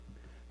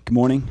Good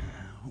morning.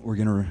 We're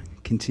going to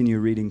continue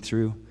reading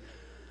through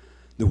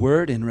the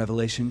Word in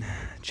Revelation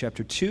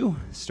chapter 2,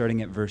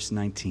 starting at verse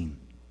 19.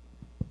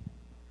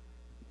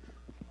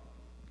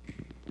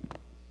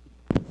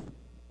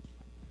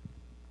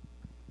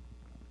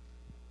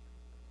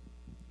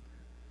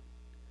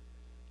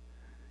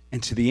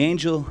 And to the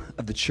angel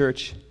of the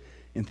church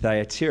in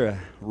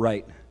Thyatira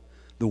write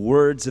the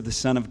words of the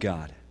Son of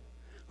God,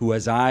 who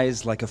has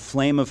eyes like a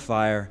flame of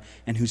fire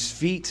and whose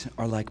feet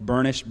are like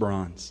burnished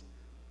bronze.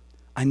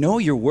 I know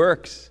your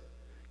works,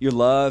 your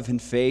love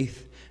and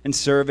faith and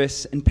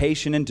service and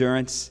patient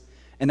endurance,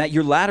 and that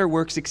your latter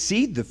works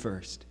exceed the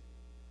first.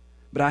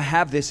 But I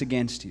have this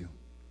against you,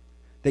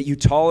 that you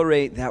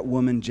tolerate that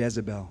woman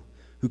Jezebel,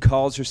 who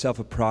calls herself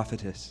a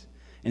prophetess,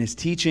 and is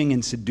teaching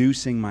and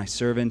seducing my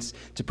servants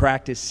to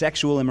practice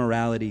sexual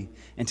immorality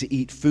and to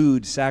eat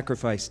food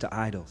sacrificed to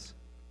idols.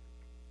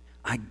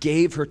 I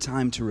gave her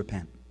time to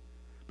repent,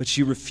 but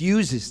she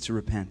refuses to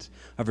repent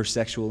of her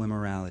sexual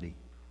immorality.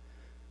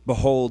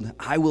 Behold,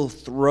 I will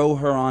throw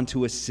her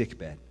onto a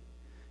sickbed,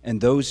 and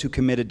those who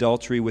commit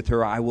adultery with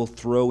her I will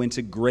throw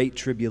into great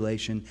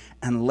tribulation,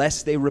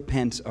 unless they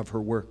repent of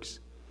her works,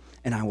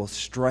 and I will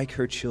strike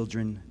her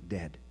children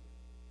dead.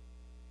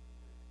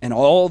 And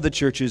all the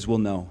churches will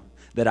know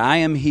that I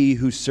am he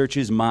who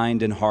searches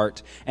mind and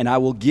heart, and I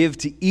will give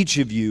to each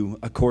of you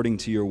according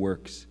to your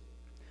works.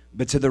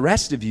 But to the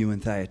rest of you in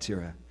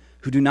Thyatira,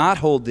 who do not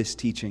hold this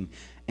teaching,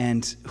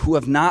 and who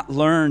have not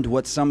learned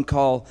what some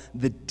call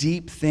the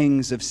deep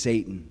things of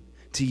Satan,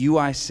 to you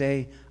I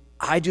say,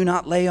 I do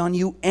not lay on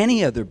you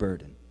any other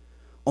burden.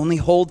 Only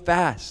hold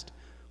fast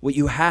what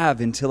you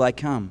have until I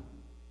come.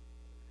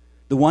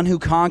 The one who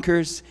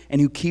conquers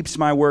and who keeps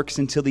my works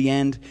until the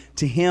end,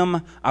 to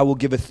him I will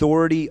give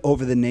authority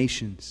over the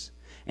nations,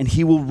 and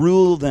he will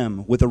rule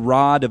them with a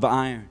rod of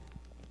iron.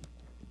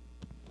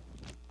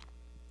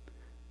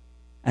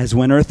 As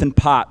when earthen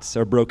pots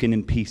are broken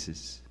in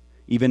pieces,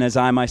 even as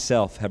I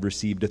myself have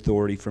received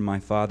authority from my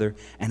Father,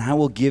 and I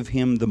will give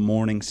him the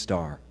morning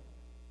star.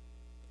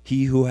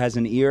 He who has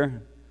an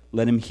ear,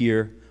 let him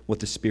hear what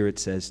the Spirit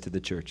says to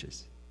the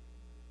churches.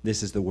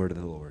 This is the word of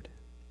the Lord.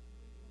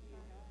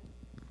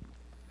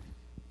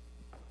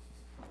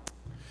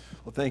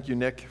 Well, thank you,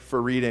 Nick,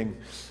 for reading.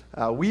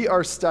 We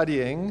are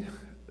studying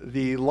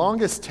the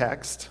longest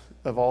text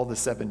of all the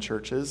seven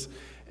churches,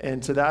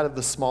 and to that of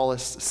the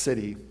smallest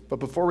city. But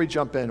before we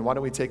jump in, why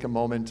don't we take a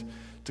moment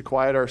to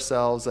quiet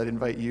ourselves? I'd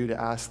invite you to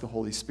ask the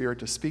Holy Spirit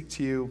to speak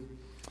to you,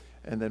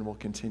 and then we'll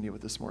continue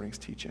with this morning's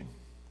teaching.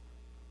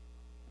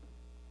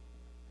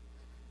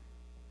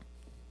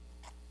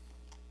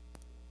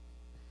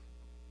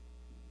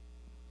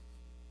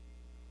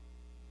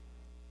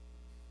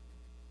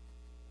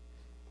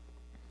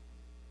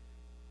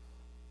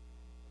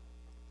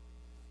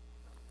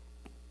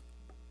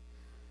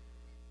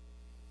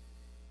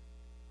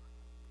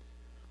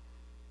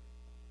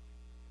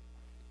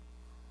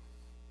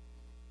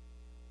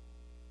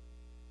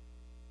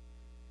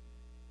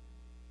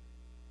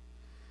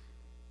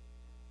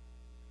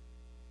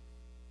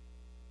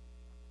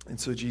 And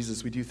so,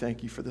 Jesus, we do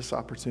thank you for this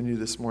opportunity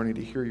this morning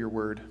to hear your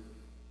word.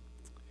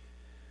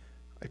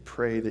 I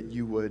pray that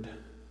you would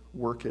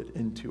work it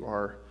into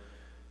our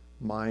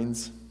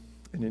minds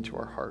and into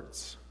our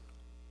hearts.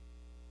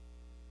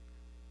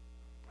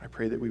 I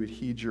pray that we would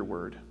heed your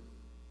word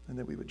and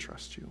that we would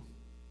trust you.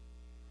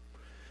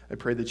 I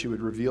pray that you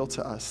would reveal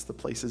to us the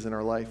places in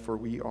our life where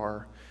we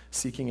are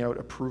seeking out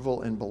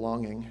approval and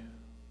belonging,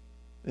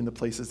 in the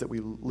places that we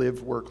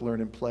live, work, learn,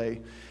 and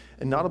play,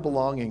 and not a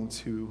belonging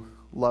to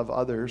love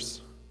others,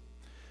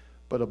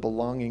 but a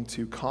belonging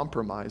to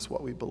compromise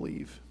what we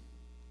believe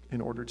in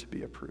order to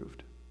be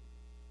approved.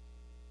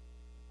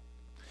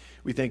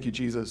 We thank you,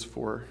 Jesus,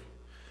 for,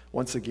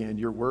 once again,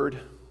 your word.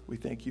 We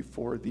thank you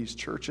for these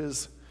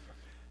churches,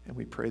 and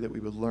we pray that we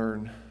would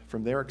learn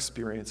from their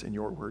experience in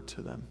your word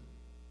to them.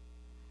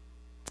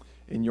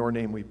 In your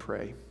name we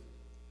pray.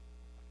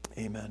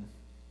 Amen.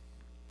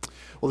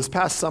 Well, this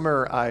past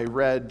summer, I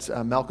read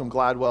Malcolm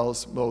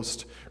Gladwell's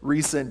most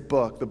recent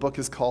book. The book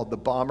is called The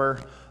Bomber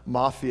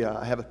Mafia.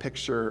 I have a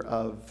picture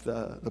of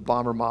the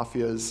Bomber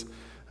Mafia's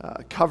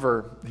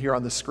cover here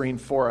on the screen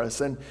for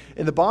us. And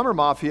in The Bomber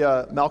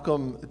Mafia,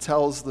 Malcolm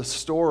tells the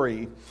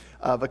story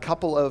of a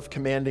couple of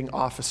commanding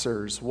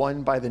officers,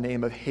 one by the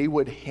name of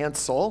Haywood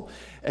Hansell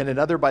and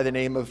another by the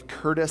name of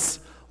Curtis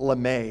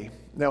LeMay.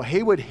 Now,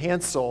 Haywood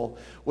Hansell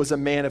was a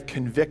man of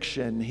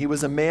conviction. He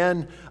was a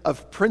man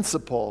of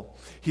principle.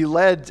 He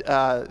led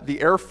the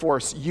Air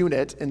Force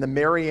unit in the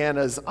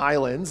Marianas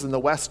Islands in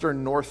the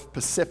western North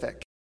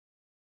Pacific.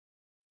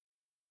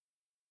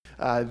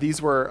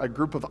 These were a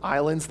group of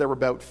islands that were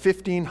about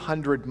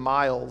 1,500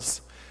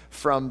 miles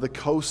from the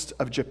coast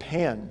of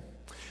Japan.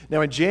 Now,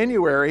 in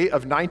January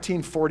of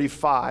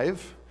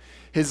 1945,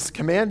 his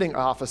commanding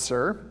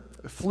officer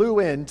flew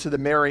into the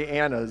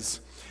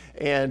Marianas,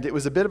 and it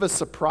was a bit of a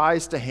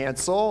surprise to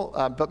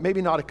Hansell, but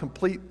maybe not a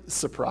complete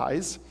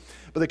surprise.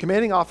 But the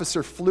commanding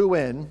officer flew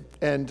in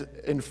and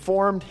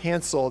informed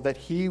Hansel that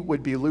he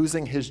would be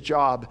losing his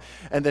job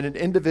and that an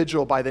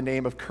individual by the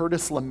name of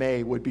Curtis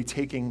LeMay would be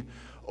taking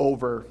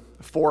over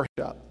for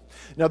him.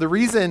 Now, the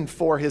reason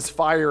for his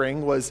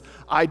firing was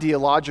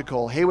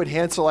ideological. Haywood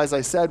Hansel, as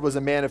I said, was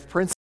a man of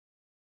principle.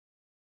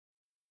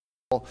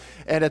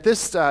 And at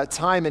this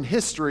time in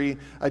history,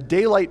 a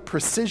daylight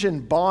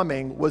precision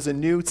bombing was a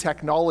new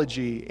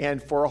technology.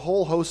 And for a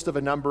whole host of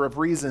a number of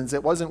reasons,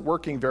 it wasn't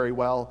working very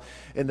well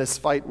in this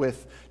fight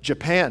with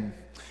Japan.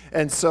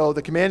 And so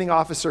the commanding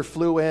officer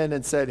flew in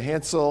and said,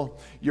 Hansel,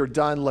 you're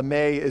done.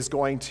 LeMay is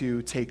going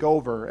to take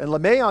over. And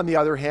LeMay, on the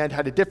other hand,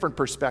 had a different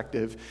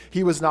perspective.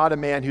 He was not a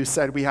man who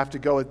said we have to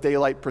go with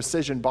daylight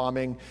precision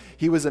bombing.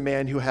 He was a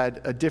man who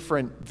had a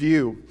different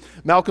view.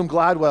 Malcolm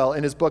Gladwell,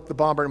 in his book, The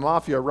Bomber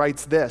Mafia,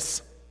 writes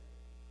this: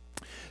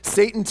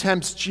 Satan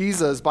tempts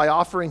Jesus by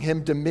offering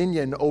him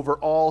dominion over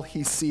all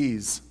he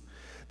sees.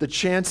 The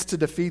chance to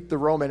defeat the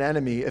Roman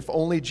enemy, if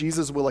only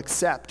Jesus will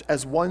accept,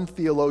 as one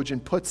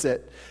theologian puts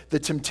it, the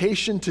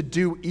temptation to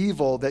do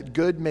evil that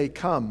good may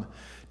come,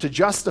 to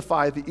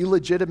justify the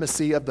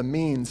illegitimacy of the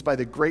means by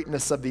the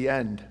greatness of the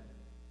end.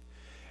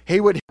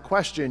 Haywood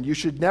questioned, you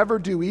should never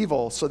do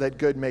evil so that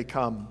good may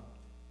come.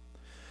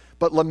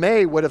 But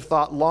LeMay would have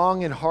thought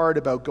long and hard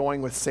about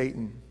going with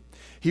Satan.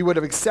 He would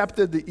have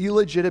accepted the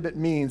illegitimate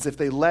means if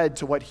they led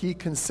to what he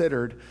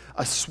considered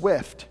a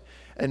swift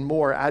and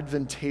more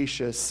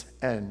advantageous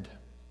end.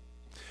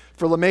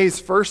 For LeMay's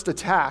first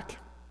attack,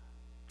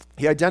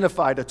 he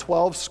identified a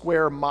 12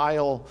 square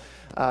mile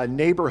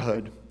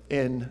neighborhood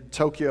in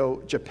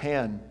Tokyo,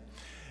 Japan.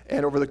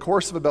 And over the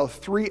course of about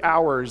 3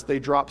 hours, they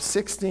dropped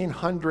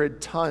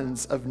 1,600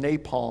 tons of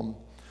napalm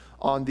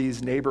on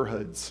these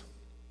neighborhoods.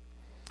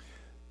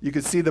 You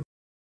could see the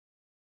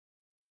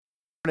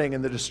burning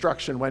and the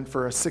destruction went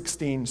for a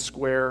 16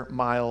 square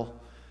mile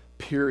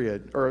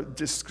period, or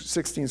just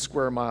 16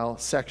 square mile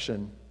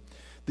section.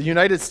 The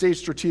United States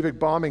Strategic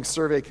Bombing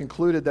Survey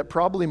concluded that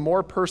probably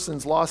more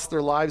persons lost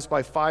their lives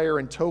by fire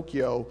in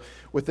Tokyo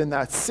within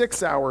that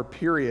 6-hour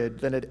period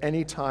than at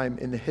any time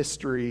in the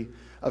history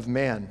of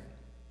man.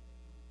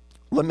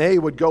 LeMay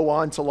would go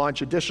on to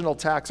launch additional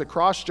attacks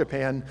across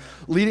Japan,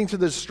 leading to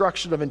the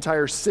destruction of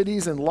entire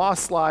cities, and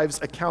lost lives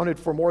accounted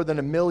for more than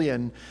 1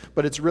 million,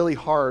 but it's really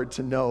hard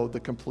to know the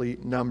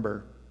complete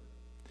number.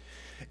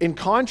 In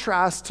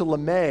contrast to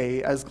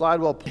LeMay, as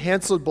Gladwell,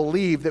 Hansel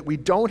believed that we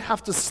don't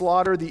have to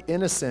slaughter the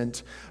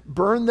innocent,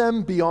 burn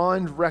them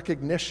beyond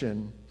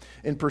recognition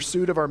in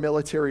pursuit of our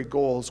military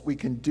goals. We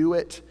can do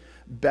it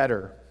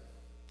better.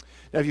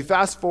 Now, if you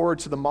fast forward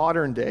to the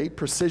modern day,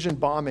 precision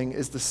bombing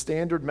is the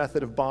standard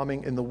method of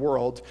bombing in the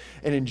world.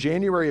 And in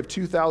January of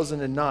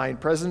 2009,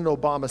 President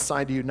Obama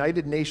signed a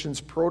United Nations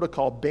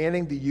protocol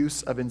banning the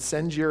use of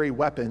incendiary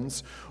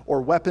weapons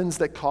or weapons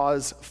that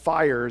cause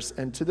fires.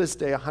 And to this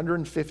day,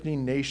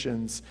 115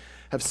 nations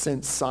have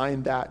since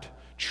signed that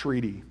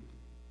treaty.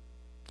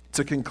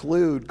 To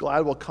conclude,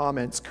 Gladwell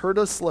comments,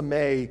 Curtis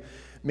LeMay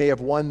may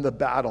have won the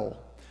battle,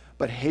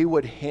 but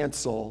Haywood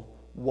Hansel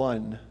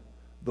won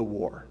the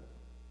war.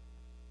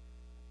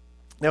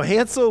 Now,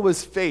 Hansel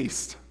was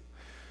faced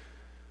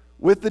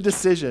with the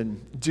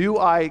decision, do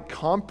I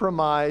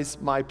compromise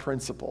my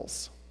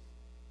principles?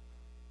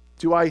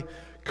 Do I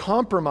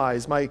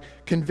compromise my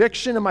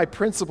conviction and my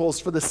principles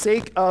for the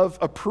sake of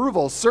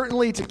approval,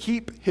 certainly to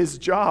keep his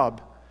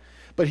job?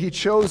 But he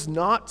chose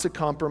not to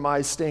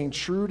compromise, staying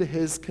true to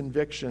his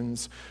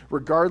convictions,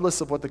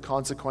 regardless of what the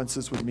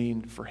consequences would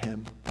mean for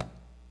him.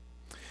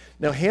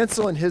 Now,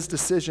 Hansel in his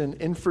decision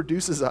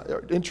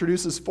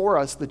introduces for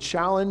us the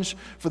challenge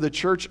for the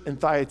church in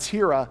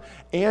Thyatira,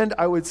 and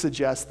I would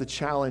suggest the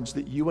challenge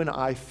that you and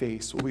I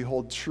face. Will we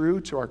hold true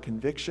to our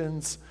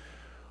convictions,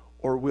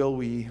 or will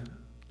we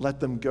let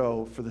them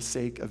go for the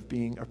sake of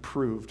being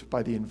approved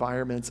by the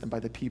environments and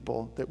by the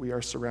people that we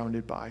are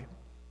surrounded by?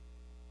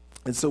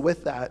 And so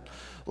with that,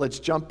 let's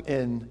jump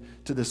in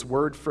to this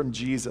word from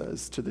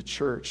Jesus to the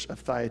church of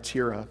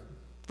Thyatira.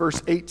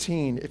 Verse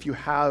 18, if you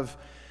have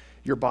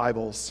your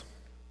Bibles.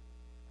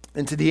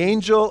 And to the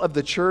angel of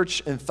the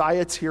church in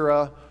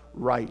Thyatira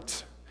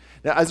write.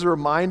 Now, as a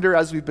reminder,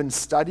 as we've been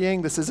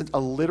studying, this isn't a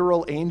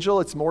literal angel.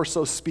 It's more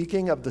so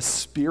speaking of the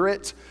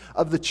spirit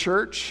of the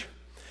church.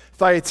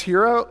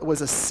 Thyatira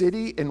was a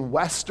city in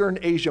Western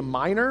Asia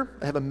Minor.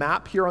 I have a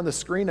map here on the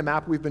screen, a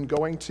map we've been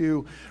going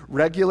to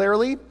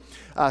regularly.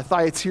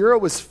 Thyatira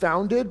was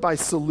founded by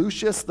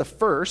Seleucus I,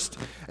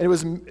 and it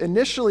was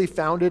initially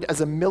founded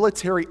as a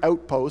military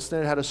outpost,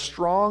 and it had a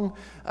strong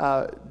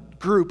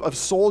group of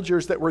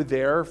soldiers that were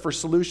there for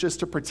Seleucus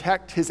to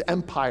protect his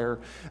empire.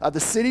 The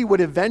city would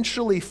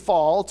eventually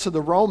fall to the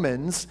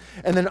Romans,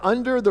 and then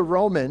under the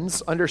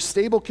Romans, under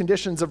stable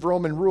conditions of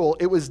Roman rule,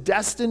 it was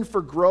destined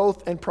for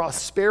growth and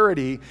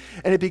prosperity,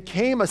 and it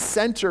became a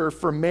center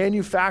for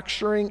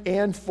manufacturing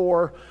and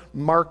for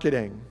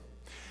marketing.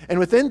 And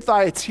within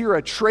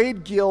Thyatira,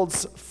 trade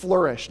guilds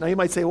flourished. Now you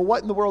might say, well,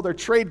 what in the world are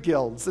trade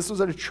guilds? This was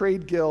what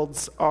trade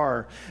guilds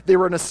are. They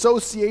were an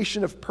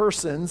association of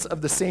persons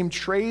of the same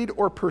trade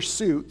or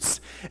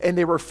pursuits, and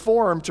they were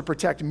formed to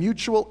protect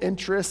mutual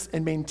interests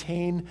and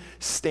maintain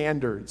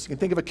standards. You can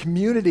think of a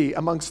community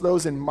amongst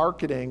those in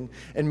marketing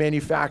and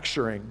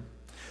manufacturing.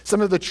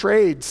 Some of the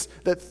trades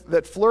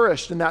that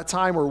flourished in that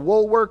time were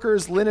wool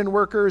workers, linen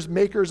workers,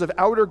 makers of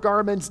outer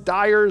garments,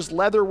 dyers,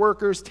 leather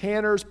workers,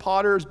 tanners,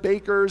 potters,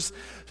 bakers,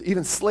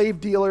 even slave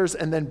dealers,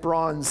 and then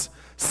bronze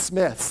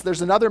smiths.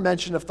 There's another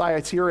mention of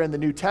Thyatira in the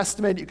New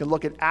Testament. You can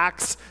look at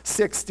Acts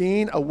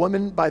 16. A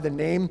woman by the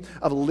name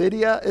of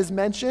Lydia is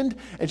mentioned,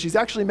 and she's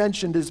actually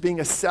mentioned as being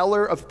a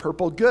seller of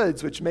purple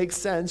goods, which makes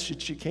sense.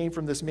 She came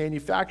from this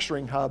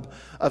manufacturing hub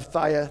of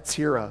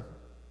Thyatira.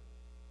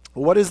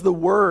 What is the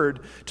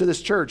word to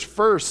this church?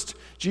 First,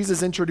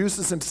 Jesus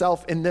introduces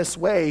himself in this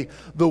way: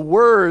 the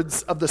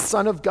words of the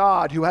Son of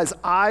God, who has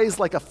eyes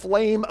like a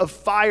flame of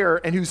fire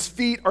and whose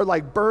feet are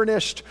like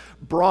burnished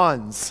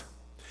bronze.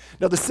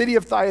 Now, the city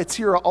of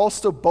Thyatira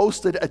also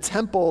boasted a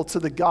temple to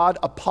the god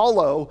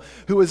Apollo,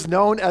 who is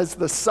known as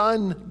the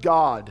sun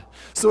god.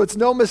 So it's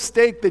no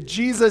mistake that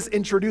Jesus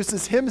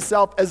introduces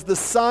himself as the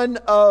Son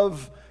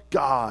of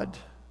God.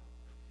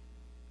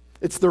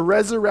 It's the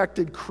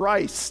resurrected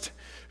Christ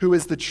who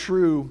is the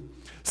true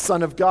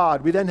Son of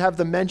God. We then have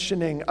the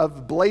mentioning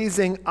of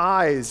blazing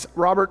eyes.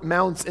 Robert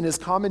Mounce in his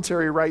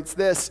commentary writes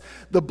this: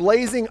 the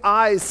blazing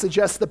eyes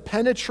suggest the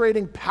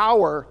penetrating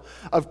power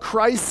of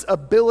Christ's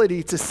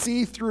ability to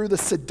see through the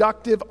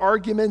seductive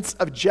arguments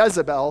of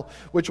Jezebel,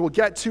 which we'll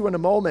get to in a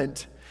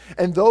moment,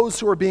 and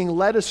those who are being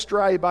led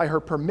astray by her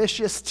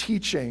pernicious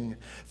teaching.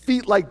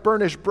 Feet like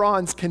burnished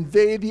bronze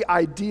convey the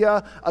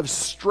idea of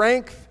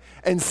strength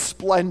and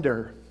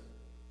splendor.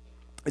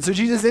 And so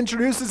Jesus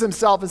introduces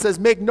himself and says,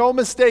 make no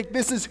mistake,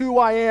 this is who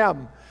I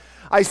am.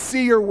 I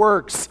see your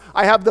works.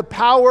 I have the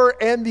power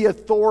and the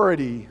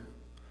authority.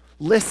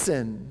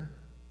 Listen.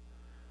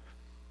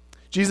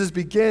 Jesus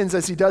begins,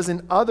 as he does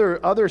in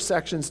other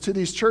sections to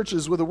these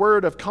churches, with a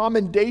word of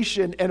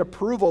commendation and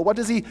approval. What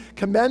does he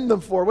commend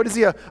them for? What does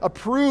he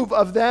approve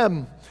of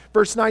them?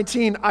 Verse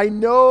 19, I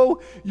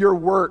know your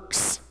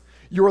works,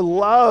 your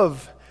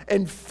love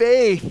and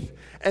faith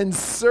and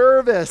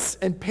service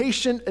and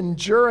patient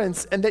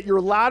endurance, and that your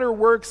latter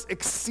works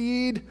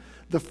exceed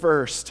the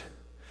first.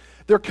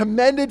 They're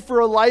commended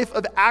for a life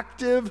of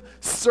active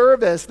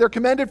service. They're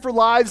commended for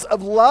lives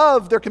of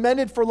love. They're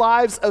commended for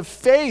lives of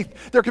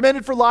faith. They're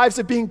commended for lives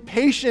of being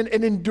patient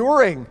and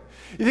enduring.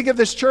 You think of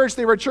this church,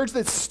 they were a church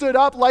that stood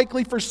up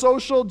likely for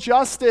social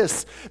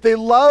justice. They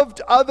loved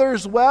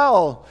others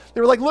well. They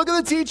were like, look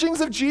at the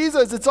teachings of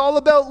Jesus. It's all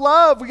about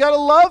love. We got to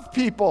love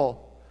people.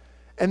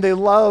 And they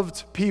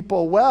loved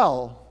people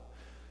well.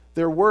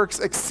 Their works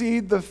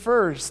exceed the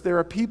first. They're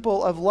a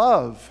people of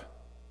love.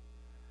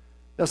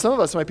 Now, some of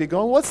us might be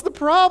going, what's the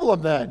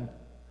problem then?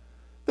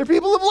 They're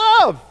people of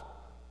love.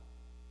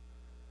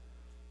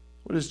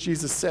 What does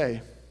Jesus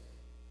say?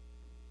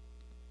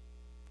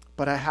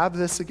 But I have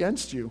this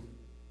against you,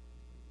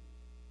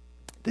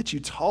 that you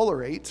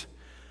tolerate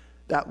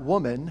that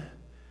woman,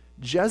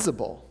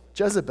 Jezebel,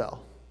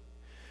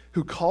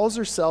 who calls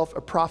herself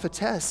a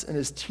prophetess and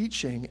is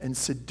teaching and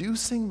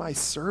seducing my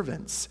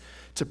servants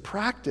to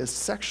practice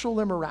sexual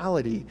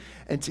immorality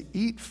and to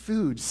eat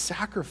food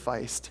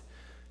sacrificed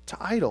to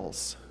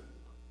idols.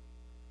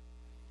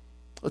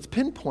 Let's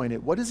pinpoint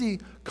it. What is he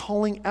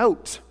calling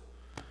out?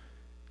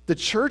 The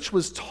church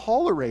was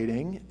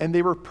tolerating and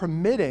they were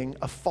permitting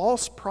a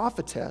false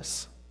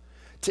prophetess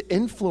to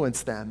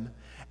influence them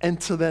and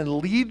to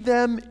then lead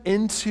them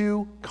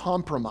into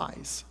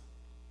compromise.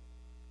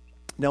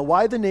 Now,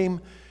 why the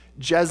name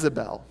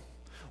Jezebel?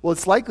 Well,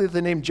 it's likely that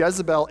the name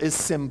Jezebel is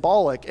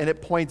symbolic and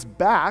it points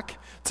back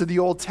to the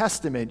Old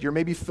Testament. You're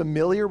maybe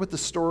familiar with the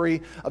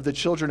story of the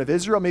children of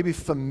Israel, maybe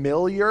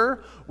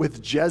familiar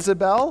with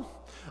Jezebel.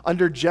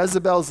 Under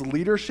Jezebel's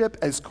leadership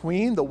as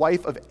queen, the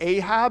wife of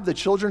Ahab, the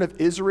children of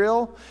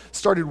Israel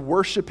started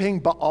worshiping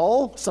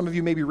Baal. Some of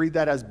you maybe read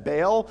that as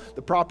Baal.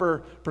 The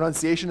proper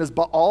pronunciation is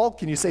Baal.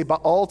 Can you say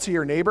Baal to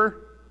your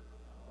neighbor?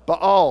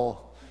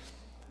 Baal.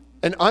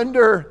 And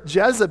under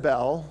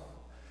Jezebel,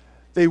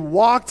 they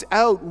walked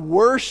out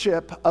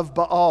worship of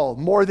Baal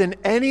more than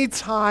any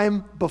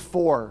time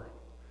before.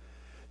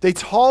 They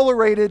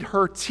tolerated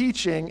her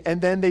teaching,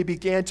 and then they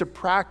began to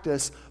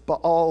practice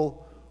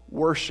Baal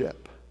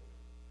worship.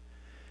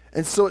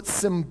 And so it's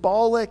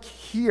symbolic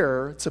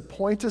here to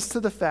point us to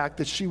the fact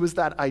that she was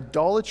that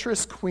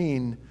idolatrous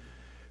queen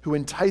who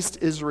enticed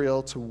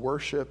Israel to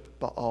worship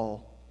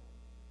Baal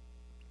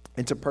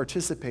and to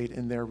participate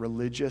in their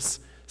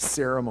religious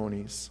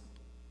ceremonies.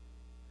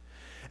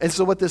 And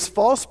so what this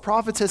false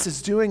prophetess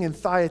is doing in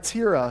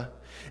Thyatira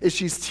is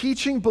she's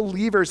teaching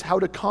believers how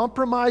to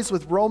compromise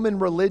with Roman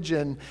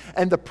religion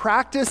and the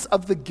practice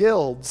of the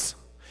guilds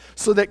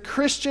so that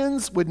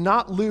Christians would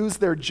not lose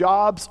their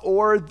jobs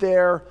or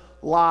their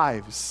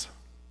lives.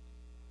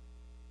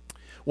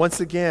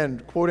 Once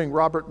again, quoting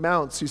Robert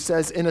Mounce, who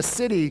says, in a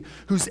city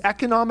whose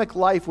economic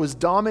life was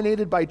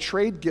dominated by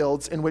trade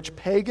guilds in which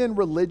pagan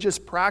religious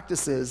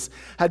practices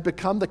had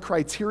become the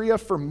criteria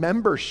for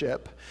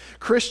membership,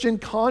 Christian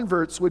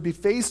converts would be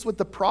faced with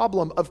the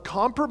problem of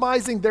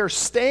compromising their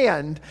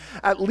stand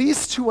at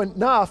least to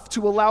enough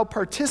to allow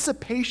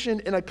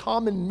participation in a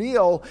common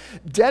meal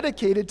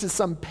dedicated to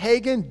some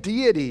pagan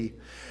deity.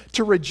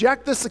 To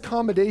reject this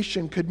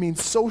accommodation could mean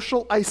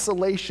social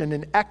isolation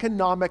and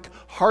economic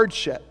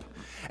hardship.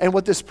 And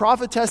what this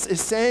prophetess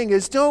is saying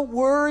is, don't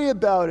worry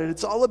about it.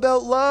 It's all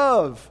about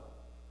love.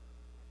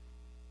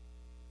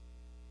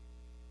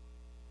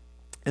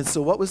 And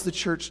so what was the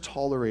church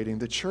tolerating?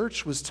 The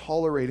church was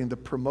tolerating the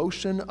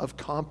promotion of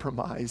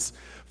compromise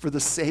for the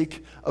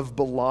sake of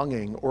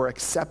belonging or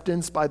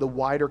acceptance by the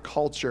wider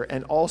culture,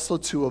 and also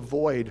to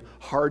avoid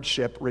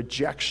hardship,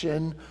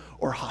 rejection,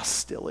 or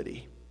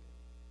hostility.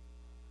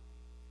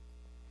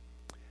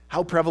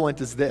 How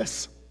prevalent is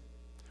this?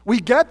 We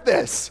get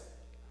this.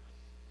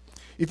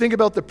 You think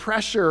about the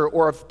pressure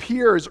or of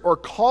peers or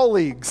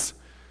colleagues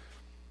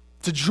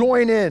to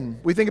join in.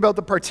 We think about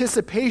the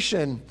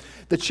participation,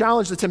 the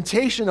challenge, the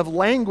temptation of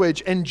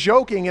language and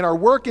joking in our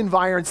work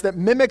environments that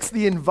mimics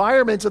the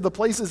environment of the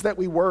places that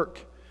we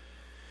work.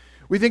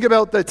 We think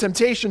about the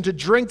temptation to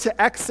drink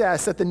to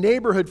excess at the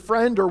neighborhood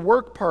friend or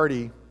work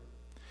party.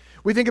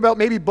 We think about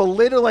maybe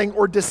belittling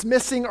or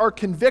dismissing our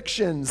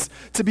convictions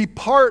to be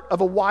part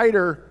of a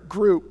wider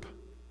group.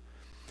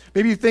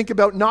 Maybe you think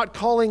about not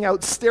calling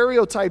out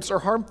stereotypes or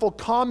harmful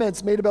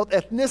comments made about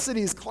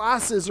ethnicities,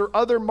 classes, or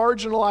other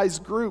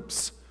marginalized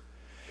groups.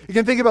 You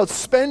can think about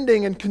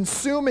spending and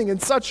consuming in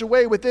such a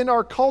way within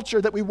our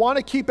culture that we want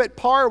to keep at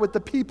par with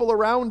the people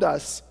around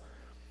us.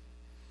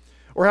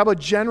 Or how about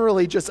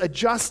generally just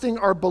adjusting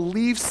our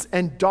beliefs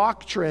and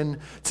doctrine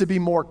to be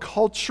more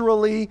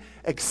culturally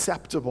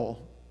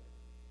acceptable?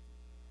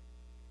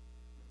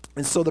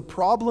 And so the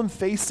problem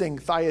facing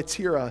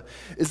Thyatira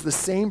is the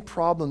same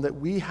problem that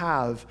we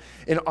have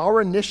in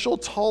our initial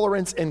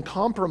tolerance and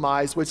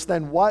compromise, which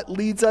then what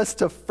leads us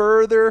to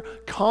further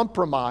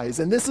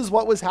compromise. And this is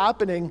what was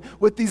happening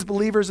with these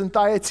believers in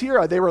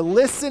Thyatira. They were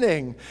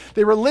listening.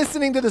 They were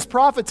listening to this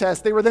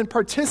prophetess. They were then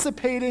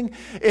participating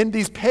in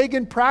these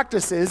pagan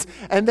practices.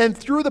 And then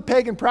through the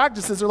pagan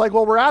practices, they're like,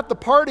 well, we're at the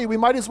party. We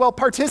might as well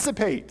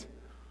participate.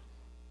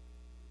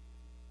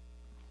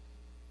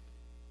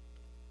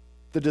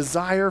 The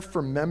desire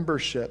for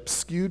membership,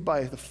 skewed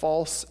by the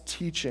false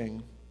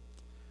teaching,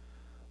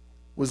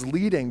 was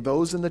leading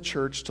those in the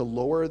church to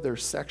lower their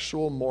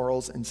sexual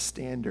morals and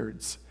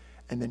standards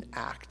and then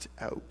act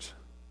out.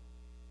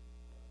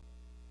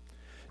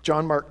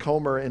 John Mark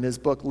Comer, in his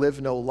book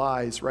Live No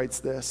Lies, writes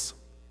this: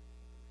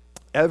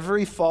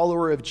 every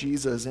follower of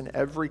Jesus in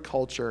every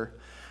culture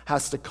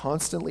has to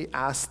constantly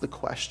ask the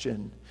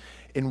question,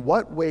 in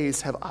what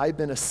ways have I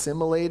been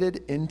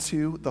assimilated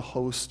into the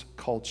host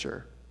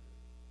culture?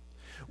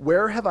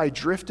 Where have I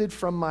drifted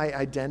from my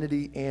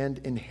identity and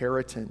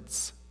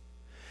inheritance?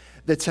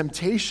 The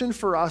temptation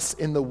for us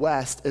in the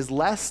West is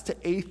less to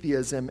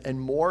atheism and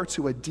more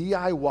to a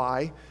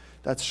DIY,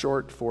 that's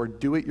short for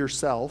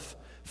do-it-yourself,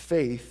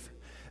 faith,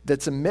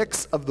 that's a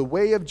mix of the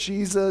way of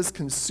Jesus,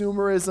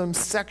 consumerism,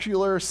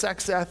 secular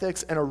sex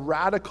ethics, and a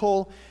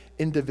radical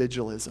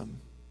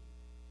individualism.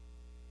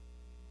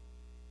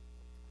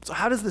 So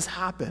how does this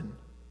happen?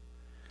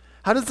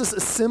 How does this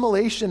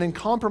assimilation and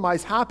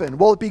compromise happen?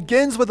 Well, it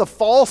begins with a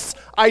false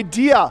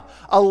idea,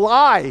 a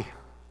lie. It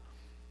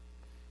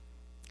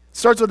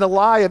starts with a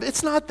lie of,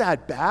 it's not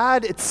that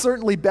bad, it's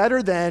certainly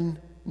better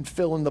than, and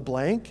fill in the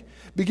blank.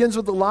 It begins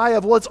with the lie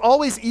of, well, it's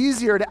always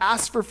easier to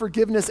ask for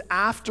forgiveness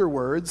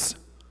afterwards.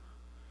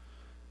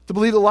 To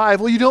believe the lie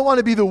of, well, you don't want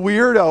to be the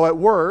weirdo at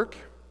work.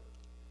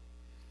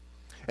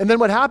 And then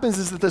what happens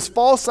is that this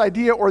false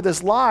idea or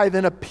this lie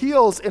then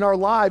appeals in our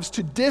lives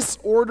to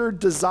disordered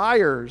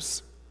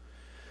desires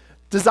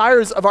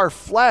of our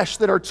flesh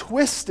that are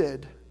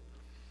twisted,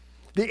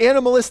 the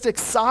animalistic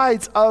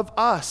sides of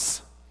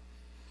us.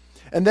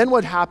 And then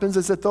what happens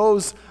is that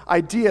those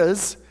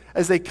ideas,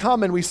 as they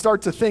come and we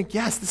start to think,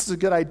 yes, this is a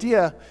good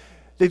idea,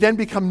 they then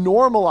become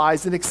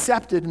normalized and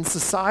accepted in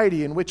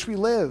society in which we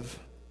live.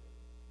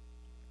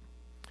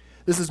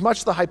 This is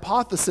much the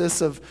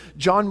hypothesis of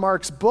John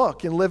Mark's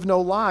book in Live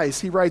No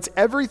Lies. He writes,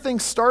 everything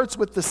starts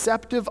with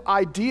deceptive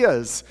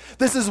ideas.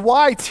 This is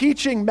why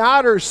teaching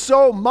matters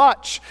so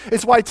much.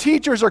 It's why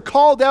teachers are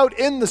called out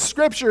in the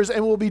scriptures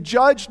and will be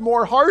judged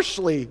more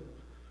harshly.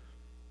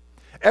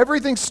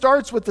 Everything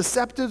starts with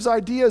deceptive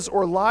ideas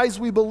or lies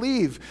we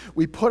believe,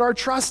 we put our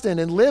trust in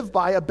and live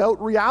by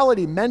about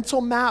reality,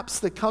 mental maps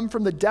that come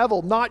from the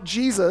devil, not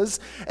Jesus,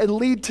 and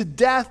lead to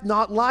death,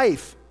 not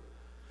life.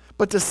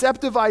 But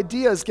deceptive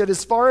ideas get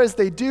as far as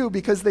they do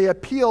because they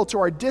appeal to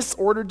our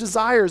disordered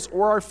desires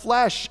or our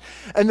flesh.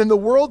 And then the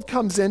world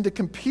comes in to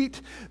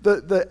compete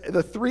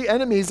the three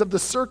enemies of the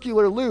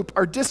circular loop.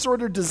 Our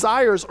disordered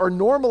desires are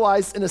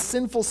normalized in a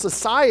sinful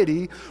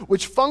society,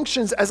 which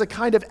functions as a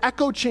kind of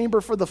echo chamber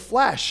for the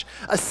flesh,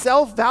 a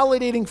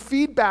self-validating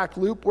feedback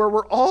loop where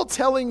we're all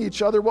telling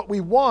each other what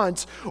we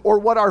want or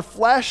what our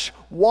flesh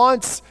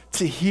wants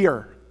to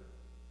hear.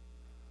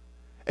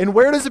 And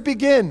where does it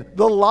begin?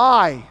 The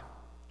lie.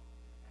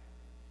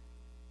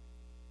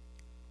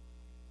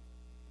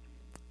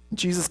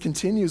 Jesus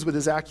continues with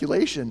his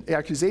accusation.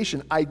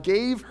 I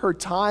gave her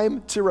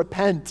time to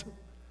repent.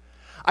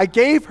 I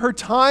gave her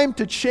time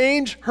to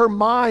change her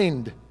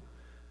mind.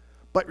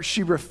 But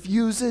she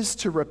refuses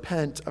to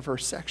repent of her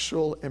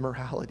sexual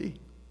immorality.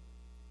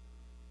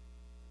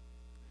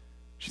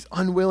 She's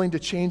unwilling to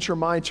change her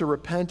mind, to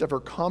repent of her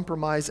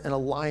compromise and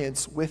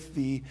alliance with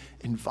the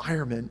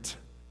environment.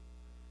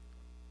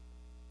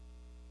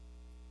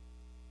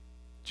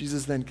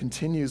 Jesus then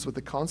continues with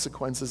the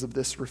consequences of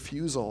this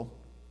refusal.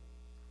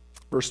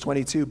 Verse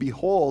 22,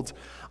 behold,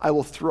 I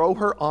will throw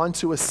her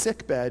onto a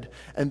sickbed,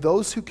 and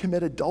those who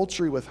commit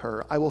adultery with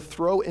her I will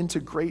throw into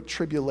great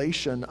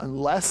tribulation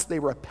unless they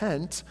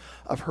repent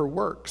of her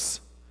works.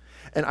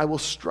 And I will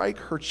strike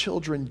her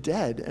children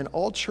dead, and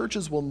all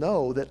churches will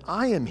know that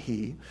I am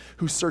he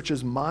who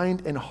searches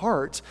mind and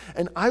heart,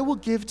 and I will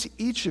give to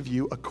each of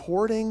you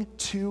according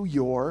to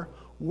your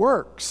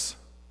works.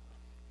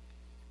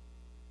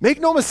 Make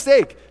no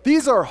mistake,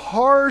 these are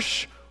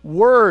harsh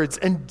words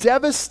and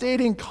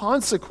devastating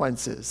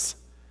consequences.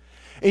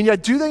 And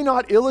yet, do they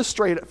not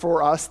illustrate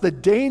for us the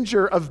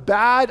danger of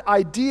bad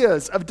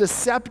ideas, of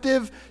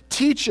deceptive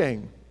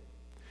teaching?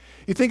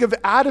 You think of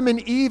Adam and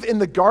Eve in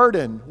the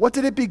garden. What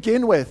did it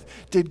begin with?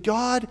 Did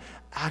God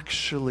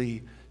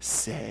actually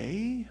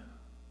say?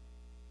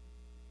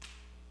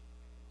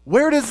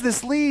 Where does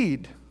this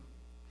lead?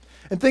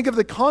 And think of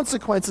the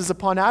consequences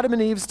upon Adam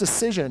and Eve's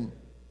decision.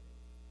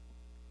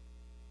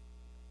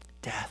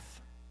 Death.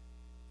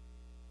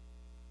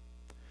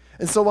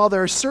 And so while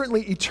there are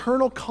certainly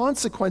eternal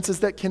consequences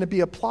that can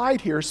be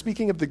applied here,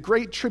 speaking of the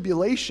great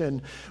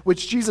tribulation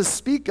which Jesus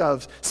speaks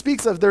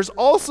of, there's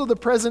also the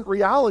present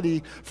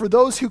reality for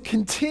those who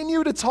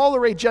continue to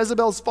tolerate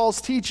Jezebel's false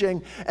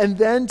teaching and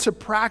then to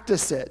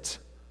practice it.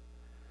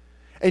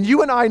 And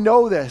you and I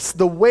know this,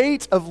 the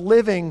weight of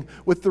living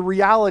with the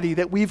reality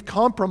that we've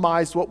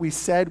compromised what we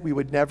said we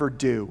would never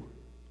do.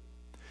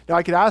 Now,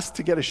 I could ask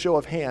to get a show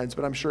of hands,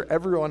 but I'm sure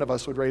every one of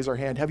us would raise our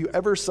hand. Have you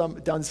ever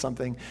done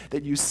something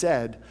that you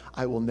said,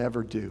 I will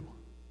never do?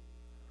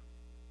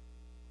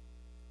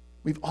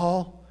 We've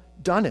all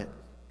done it.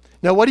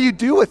 Now, what do you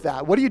do with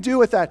that? What do you do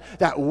with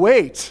that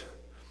weight?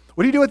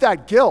 What do you do with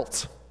that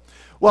guilt?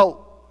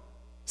 Well,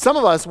 some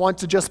of us want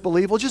to just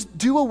believe, well, just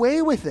do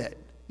away with it.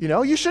 You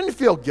know, you shouldn't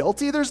feel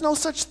guilty. There's no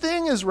such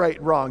thing as right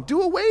and wrong.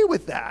 Do away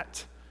with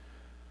that.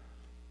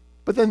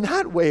 But then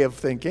that way of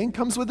thinking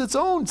comes with its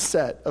own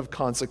set of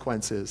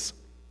consequences.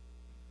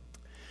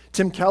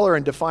 Tim Keller,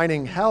 in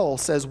defining hell,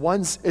 says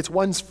it's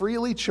one's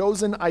freely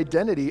chosen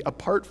identity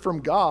apart from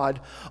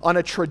God on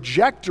a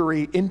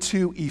trajectory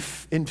into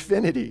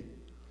infinity.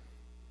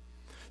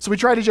 So we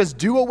try to just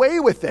do away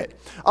with it.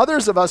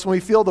 Others of us, when we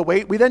feel the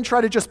weight, we then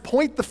try to just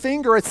point the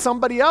finger at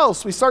somebody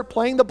else. We start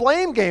playing the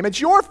blame game. It's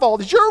your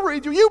fault.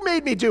 You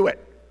made me do it.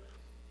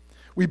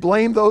 We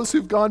blame those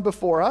who've gone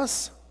before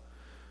us,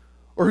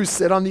 or who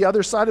sit on the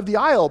other side of the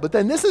aisle. But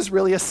then this is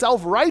really a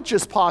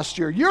self-righteous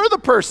posture. You're the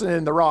person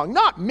in the wrong,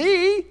 not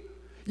me.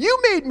 You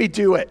made me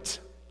do it.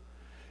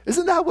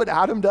 Isn't that what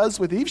Adam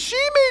does with Eve? She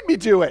made me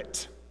do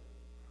it.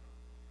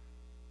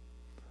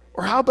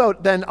 Or how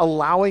about then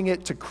allowing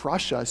it to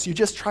crush us? You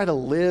just try to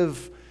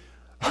live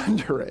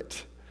under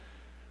it.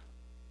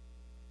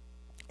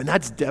 And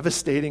that's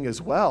devastating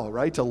as well,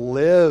 right? To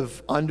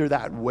live under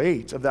that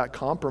weight of that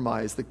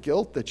compromise, the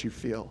guilt that you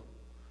feel.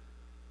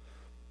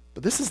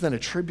 But this is then a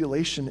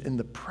tribulation in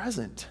the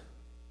present.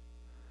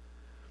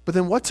 But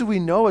then what do we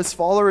know as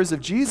followers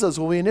of Jesus?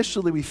 Well,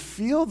 we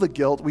feel the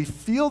guilt, we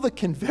feel the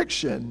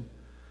conviction,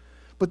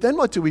 but then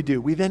what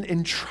do? We then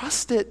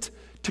entrust it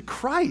to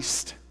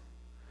Christ.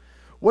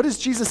 What does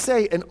Jesus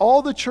say? And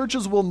all the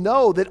churches will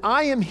know that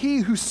I am he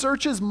who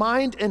searches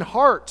mind and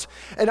heart,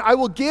 and I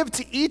will give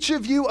to each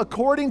of you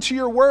according to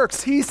your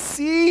works. He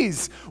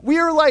sees. We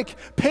are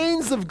like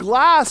panes of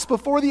glass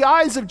before the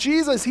eyes of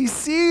Jesus. He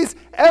sees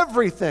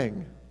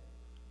everything.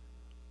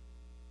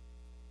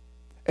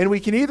 And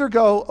we can either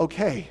go,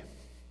 okay,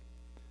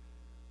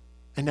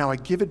 and now I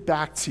give it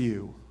back to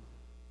you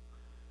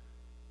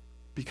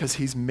because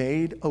he's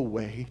made a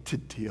way to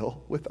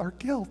deal with our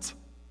guilt.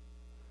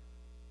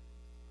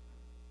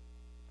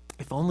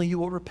 If only you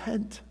will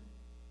repent.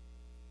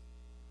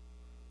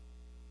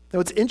 Now,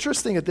 it's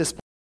interesting at this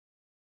point,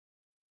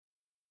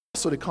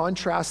 so to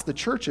contrast the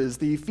churches,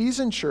 the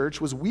Ephesian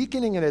church was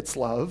weakening in its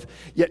love,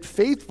 yet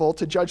faithful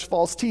to judge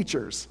false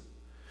teachers.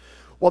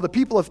 While the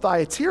people of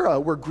Thyatira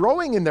were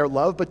growing in their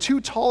love, but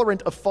too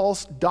tolerant of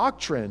false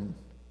doctrine.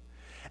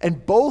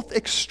 And both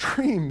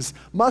extremes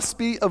must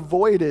be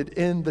avoided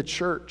in the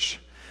church.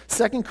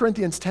 2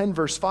 Corinthians 10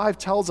 verse 5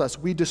 tells us,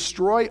 we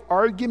destroy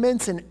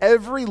arguments and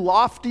every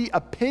lofty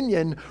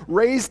opinion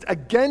raised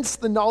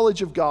against the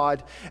knowledge of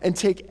God and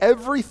take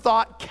every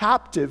thought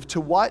captive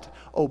to what?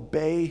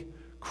 Obey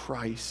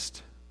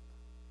Christ.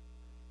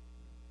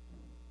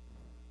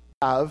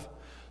 I have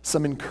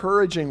some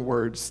encouraging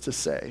words to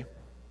say.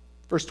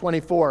 Verse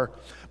 24,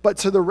 but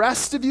to the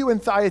rest of you in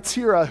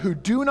Thyatira who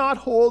do not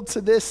hold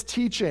to this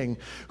teaching,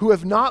 who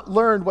have not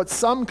learned what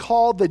some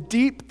call the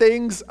deep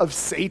things of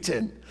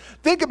Satan.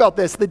 Think about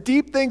this, the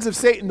deep things of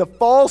Satan, the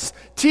false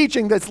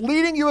teaching that's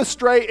leading you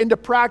astray into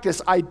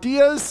practice,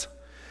 ideas,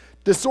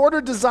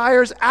 disordered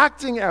desires,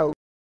 acting out.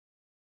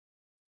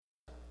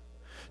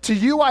 To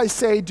you I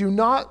say, I do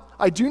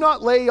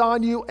not lay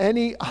on you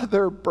any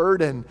other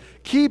burden.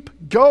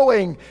 Keep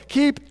going,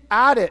 keep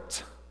at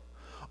it.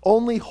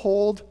 Only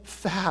hold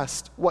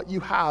fast what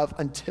you have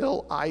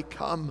until I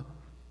come.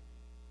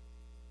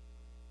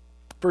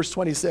 Verse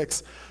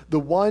 26, the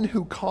one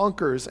who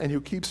conquers and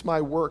who keeps my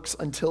works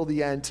until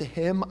the end, to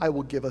him I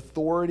will give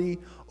authority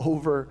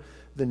over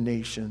the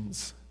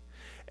nations.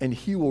 And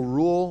he will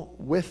rule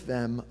with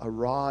them a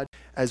rod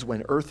as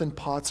when earthen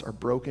pots are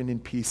broken in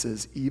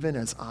pieces, even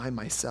as I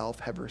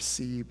myself have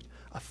received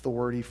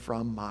authority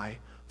from my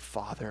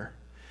Father.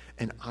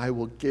 And I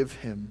will give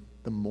him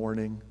the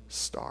morning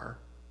star.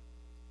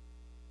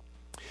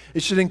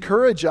 It should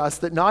encourage us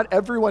that not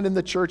everyone in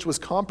the church was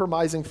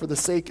compromising for the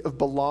sake of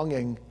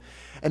belonging,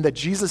 and that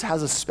Jesus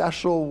has a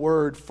special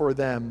word for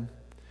them.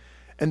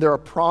 And they're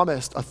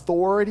promised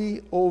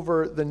authority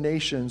over the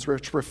nations,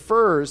 which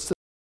refers to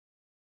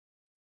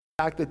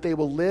the fact that they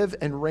will live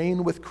and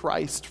reign with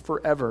Christ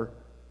forever.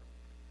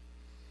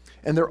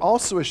 And they're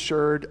also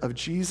assured of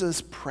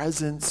Jesus'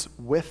 presence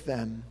with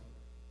them.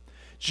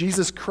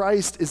 Jesus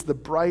Christ is the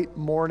bright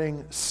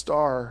morning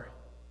star.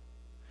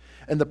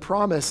 And the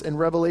promise in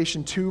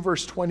Revelation 2,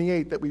 verse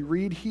 28 that we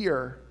read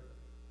here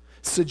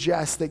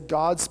suggests that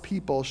God's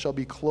people shall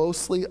be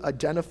closely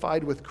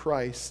identified with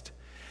Christ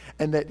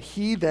and that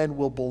he then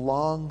will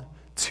belong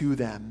to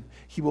them.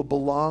 He will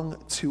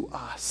belong to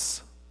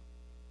us.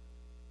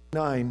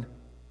 9,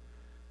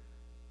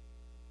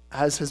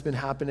 as has been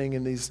happening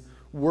in these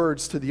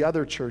words to the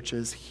other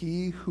churches,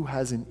 he who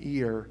has an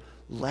ear,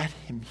 let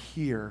him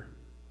hear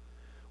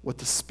what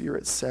the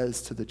Spirit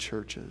says to the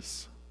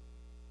churches.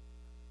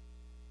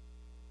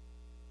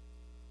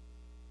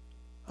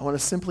 I want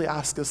to simply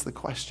ask us the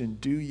question,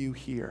 do you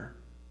hear?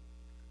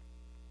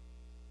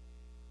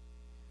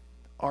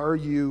 Are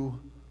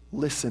you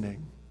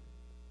listening?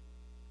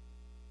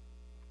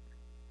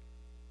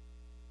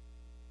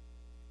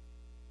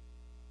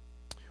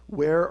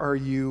 Where are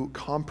you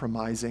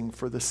compromising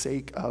for the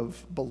sake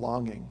of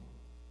belonging?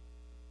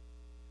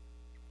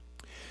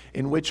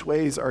 In which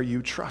ways are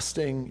you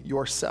trusting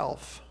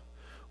yourself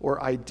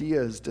or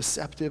ideas,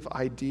 deceptive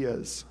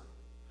ideas,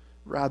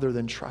 rather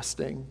than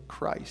trusting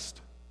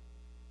Christ?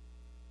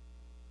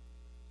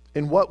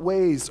 In what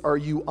ways are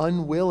you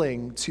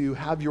unwilling to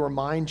have your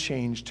mind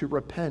changed, to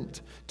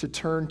repent, to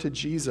turn to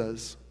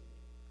Jesus?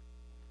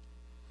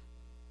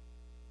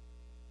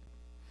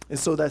 And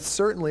so that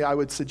certainly, I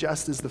would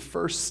suggest, is the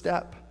first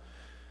step,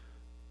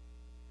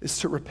 is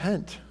to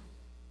repent.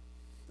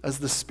 As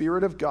the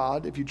Spirit of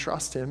God, if you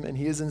trust him and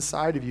he is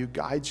inside of you,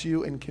 guides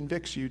you and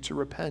convicts you to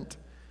repent.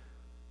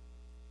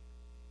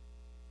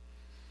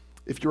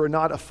 If you are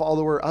not a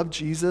follower of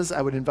Jesus,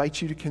 I would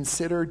invite you to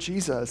consider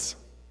Jesus.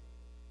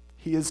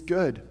 He is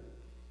good.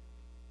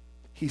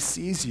 He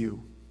sees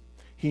you.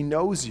 He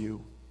knows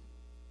you.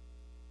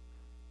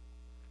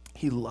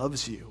 He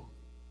loves you.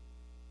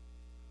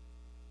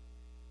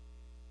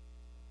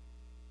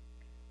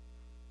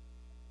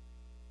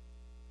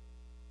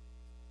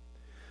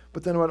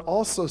 But then what I'd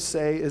also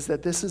say is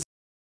that this is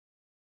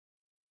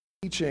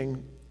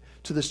teaching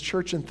to this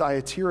church in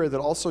Thyatira that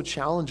also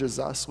challenges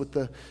us with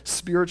the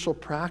spiritual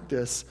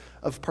practice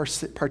of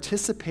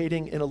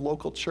participating in a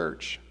local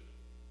church.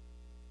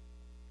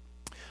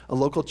 A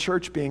local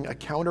church being a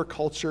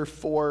counterculture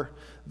for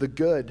the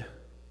good.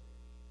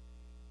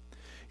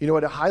 You know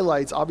what it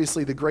highlights?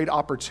 Obviously the great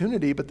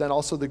opportunity, but then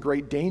also the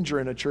great danger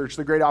in a church.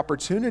 The great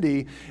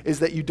opportunity is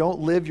that you don't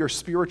live your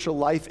spiritual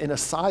life in a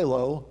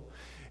silo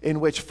in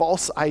which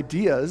false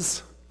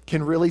ideas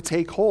can really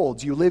take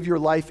hold. You live your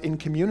life in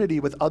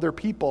community with other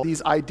people,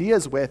 these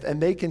ideas with,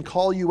 and they can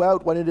call you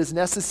out when it is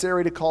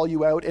necessary to call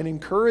you out and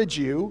encourage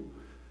you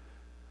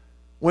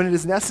when it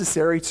is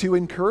necessary to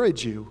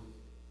encourage you.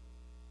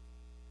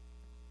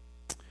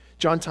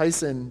 John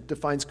Tyson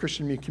defines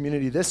Christian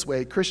community this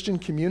way: Christian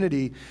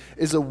community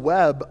is a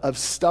web of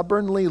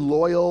stubbornly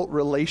loyal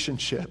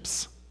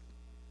relationships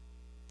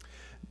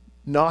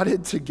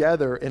knotted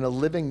together in a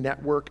living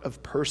network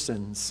of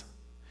persons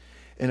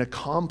in a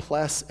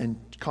complex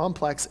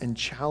and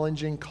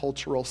challenging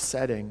cultural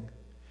setting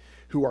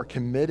who are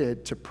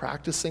committed to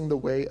practicing the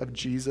way of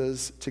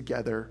Jesus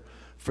together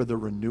for the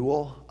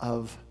renewal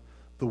of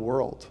the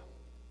world.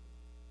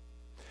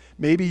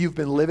 Maybe you've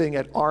been living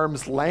at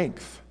arm's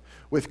length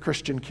with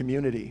Christian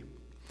community,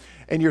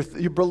 And you're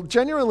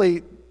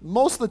genuinely,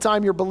 most of the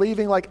time, you're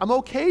believing like, I'm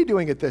okay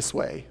doing it this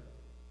way.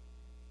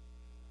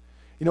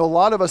 You know, a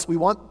lot of us, we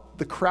want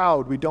the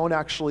crowd. We don't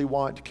actually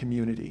want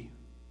community.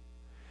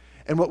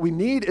 And what we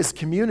need is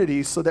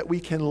community so that we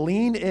can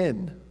lean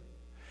in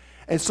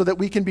and so that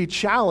we can be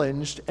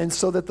challenged and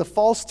so that the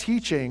false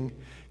teaching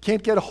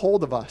can't get a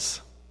hold of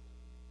us.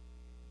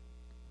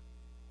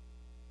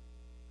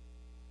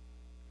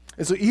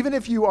 And so even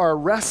if you are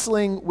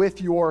wrestling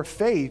with your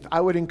faith,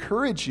 I would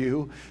encourage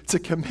you to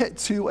commit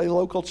to a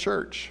local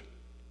church.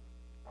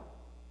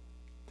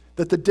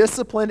 That the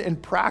discipline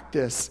and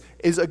practice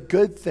is a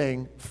good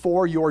thing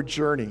for your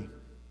journey.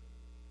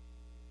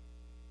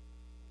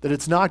 That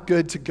it's not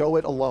good to go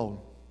it alone.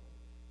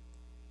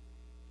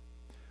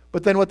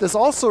 But then what this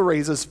also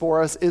raises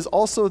for us is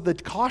also the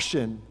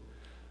caution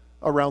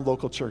around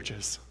local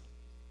churches.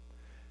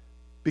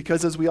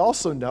 Because as we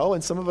also know,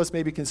 and some of us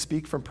maybe can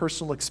speak from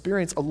personal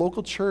experience, a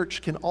local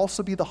church can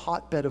also be the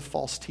hotbed of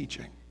false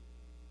teaching.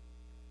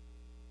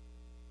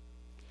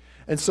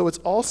 And so it's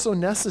also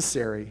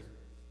necessary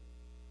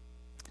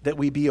that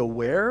we be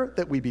aware,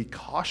 that we be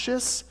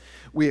cautious,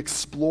 we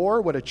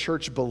explore what a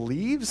church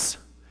believes,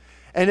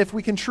 and if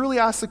we can truly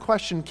ask the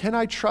question, can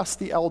I trust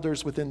the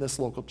elders within this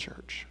local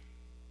church?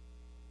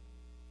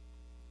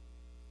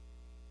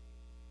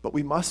 But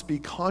we must be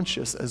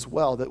conscious as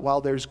well that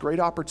while there's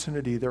great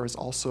opportunity, there is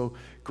also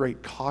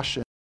great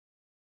caution.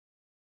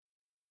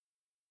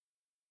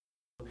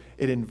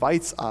 It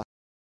invites us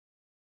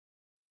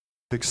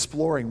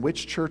exploring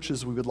which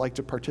churches we would like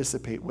to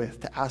participate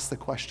with, to ask the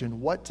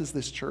question, what does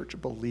this church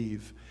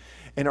believe?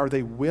 And are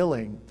they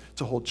willing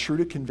to hold true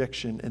to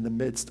conviction in the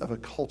midst of a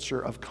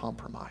culture of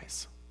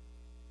compromise?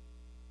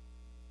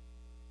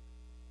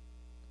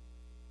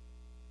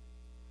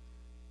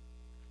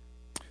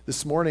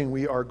 This morning,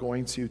 we are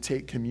going to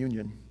take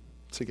communion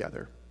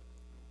together.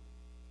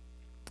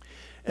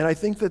 And I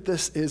think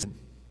that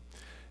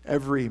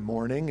every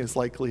morning is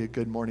likely a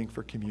good morning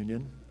for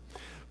communion.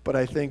 But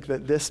I think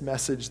that this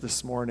message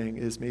this morning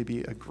is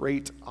maybe a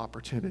great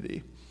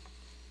opportunity.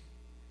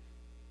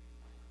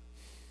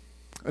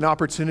 An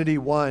opportunity,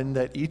 one,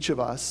 that each of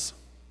us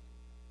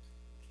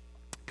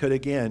could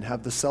again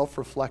have the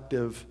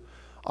self-reflective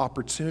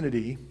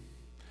opportunity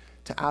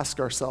to ask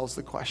ourselves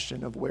the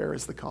question of where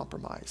is the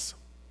compromise?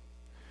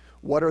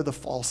 What are the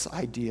false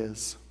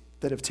ideas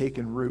that have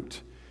taken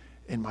root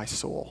in my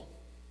soul?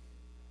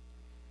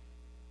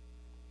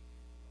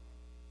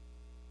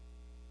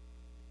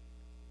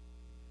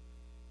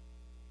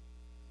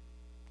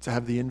 To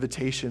have the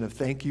invitation of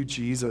thank you,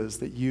 Jesus,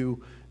 that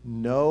you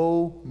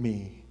know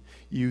me.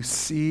 You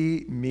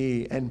see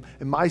me, and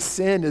my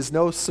sin is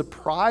no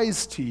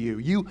surprise to you.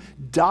 You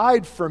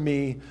died for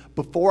me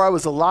before I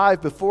was alive,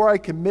 before I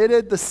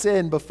committed the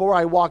sin, before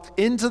I walked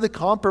into the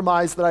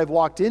compromise that I've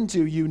walked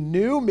into. You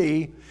knew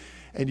me,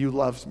 and you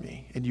loved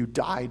me, and you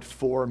died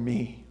for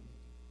me.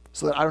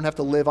 So that I don't have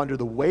to live under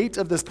the weight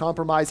of this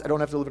compromise. I don't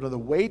have to live under the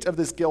weight of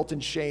this guilt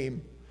and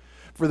shame.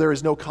 For there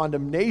is no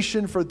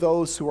condemnation for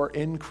those who are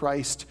in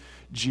Christ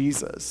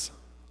Jesus.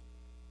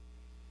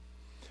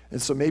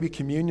 And so maybe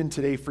communion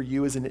today for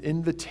you is an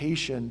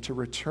invitation to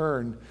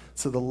return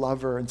to the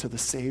lover and to the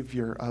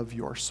Savior of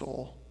your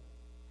soul.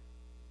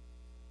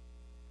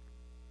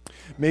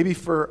 Maybe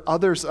for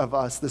others of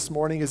us, this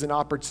morning is an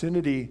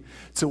opportunity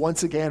to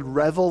once again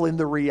revel in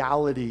the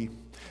reality,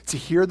 to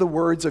hear the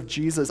words of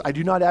Jesus. I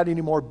do not add any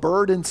more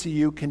burden to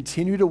you.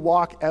 Continue to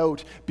walk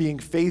out being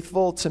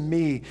faithful to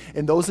me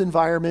in those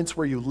environments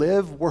where you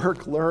live,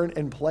 work, learn,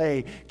 and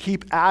play.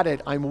 Keep at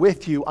it. I'm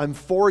with you. I'm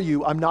for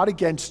you. I'm not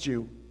against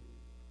you.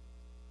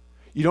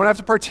 You don't have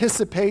to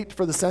participate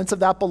for the sense of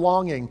that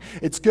belonging.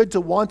 It's good to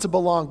want to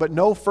belong, but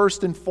know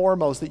first and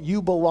foremost that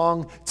you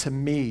belong to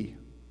me.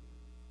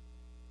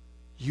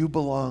 You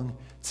belong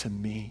to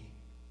me.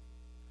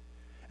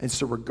 And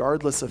so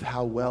regardless of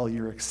how well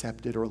you're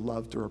accepted or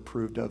loved or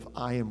approved of,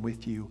 I am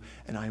with you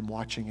and I am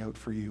watching out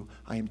for you.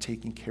 I am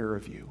taking care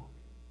of you.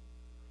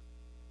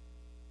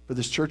 For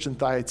this church in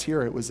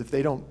Thyatira, it was if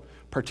they don't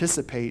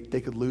participate, they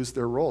could lose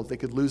their role. They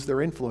could lose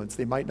their influence.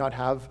 They might not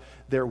have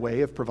their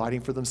way of providing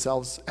for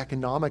themselves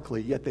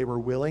economically, yet they were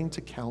willing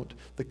to count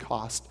the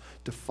cost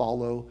to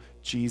follow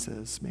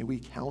Jesus. May we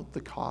count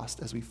the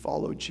cost as we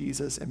follow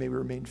Jesus, and may we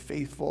remain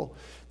faithful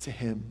to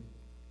him.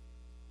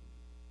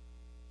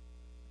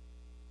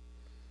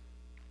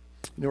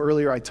 You know,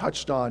 earlier I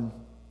touched on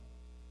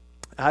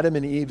Adam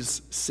and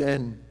Eve's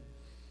sin.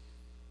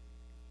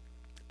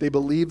 They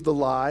believed the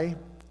lie,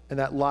 and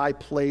that lie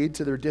played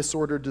to their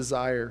disordered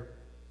desire.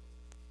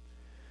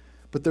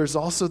 But there's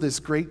also this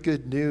great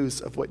good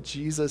news of what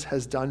Jesus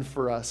has done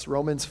for us.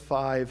 Romans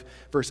 5,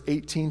 verse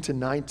 18 to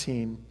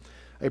 19.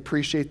 I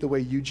appreciate the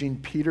way Eugene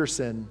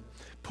Peterson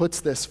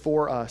puts this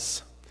for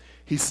us.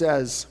 He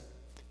says,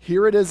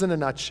 here it is in a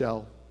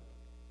nutshell.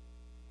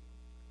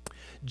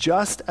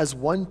 Just as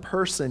one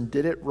person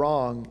did it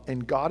wrong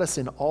and got us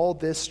in all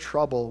this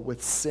trouble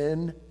with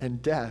sin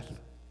and death,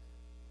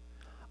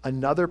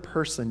 another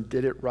person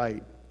did it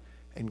right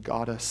and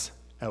got us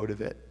out of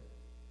it.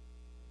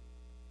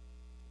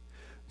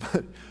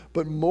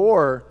 But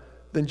more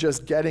than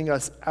just getting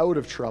us out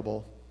of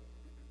trouble,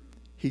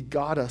 he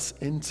got us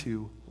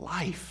into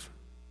life.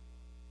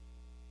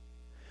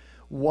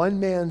 One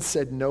man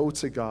said no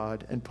to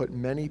God and put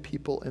many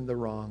people in the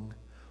wrong.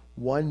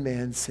 One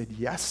man said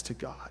yes to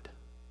God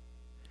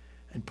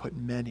and put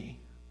many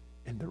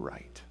in the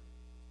right.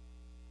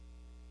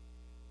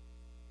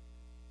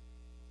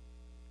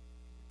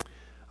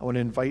 I want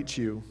to invite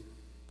you,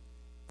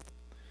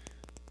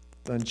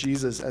 then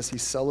Jesus, as he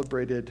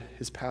celebrated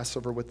his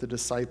Passover with the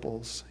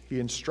disciples, he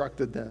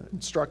instructed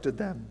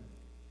them.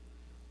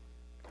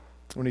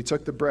 When he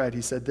took the bread,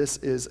 he said, "This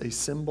is a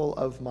symbol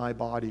of my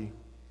body.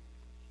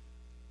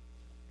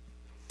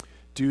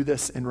 Do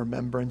this in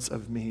remembrance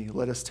of me."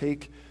 Let us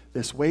take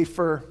this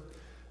wafer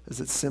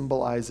as it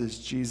symbolizes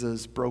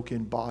Jesus'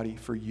 broken body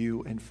for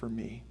you and for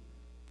me.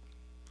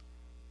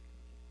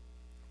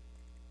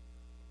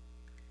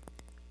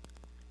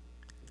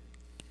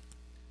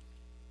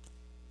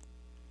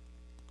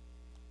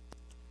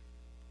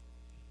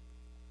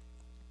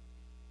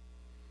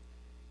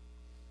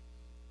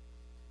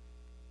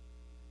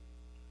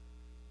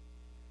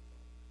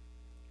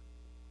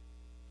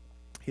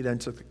 He then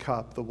took the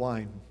cup, the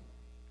wine,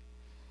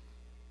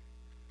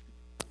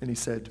 and he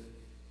said,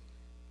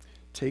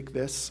 "Take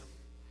this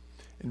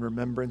in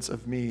remembrance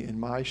of me and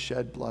my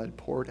shed blood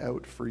poured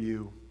out for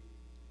you."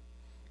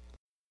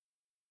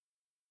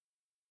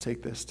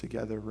 Take this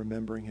together,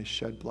 remembering his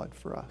shed blood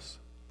for us.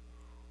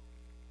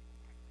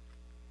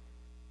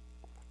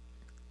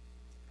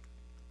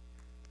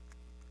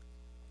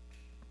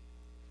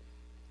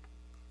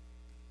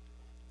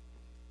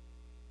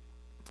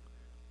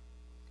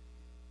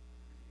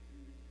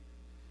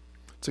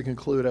 To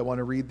conclude, I want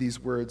to read these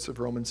words of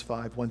Romans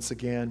 5 once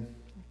again.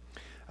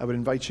 I would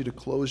invite you to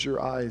close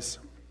your eyes.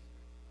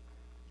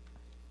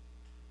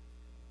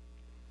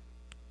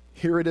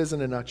 Here it is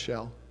in a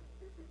nutshell.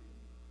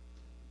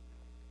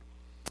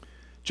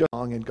 Just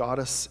and got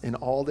us in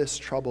all this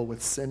trouble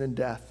with sin and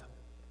death.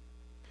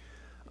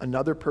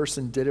 Another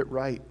person did it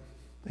right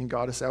and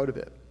got us out of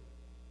it.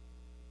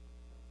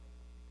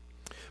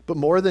 But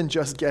more than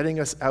just getting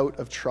us out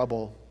of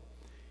trouble,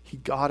 he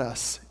got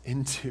us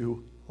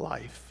into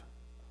life.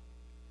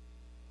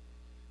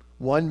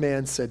 One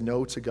man said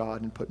no to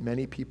God and put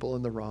many people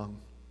in the wrong.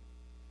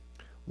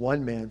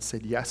 One man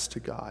said yes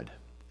to God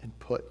and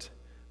put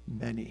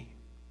many,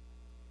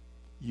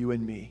 you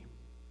and me,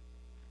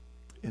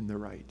 in the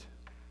right.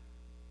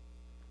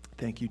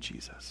 Thank you,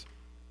 Jesus.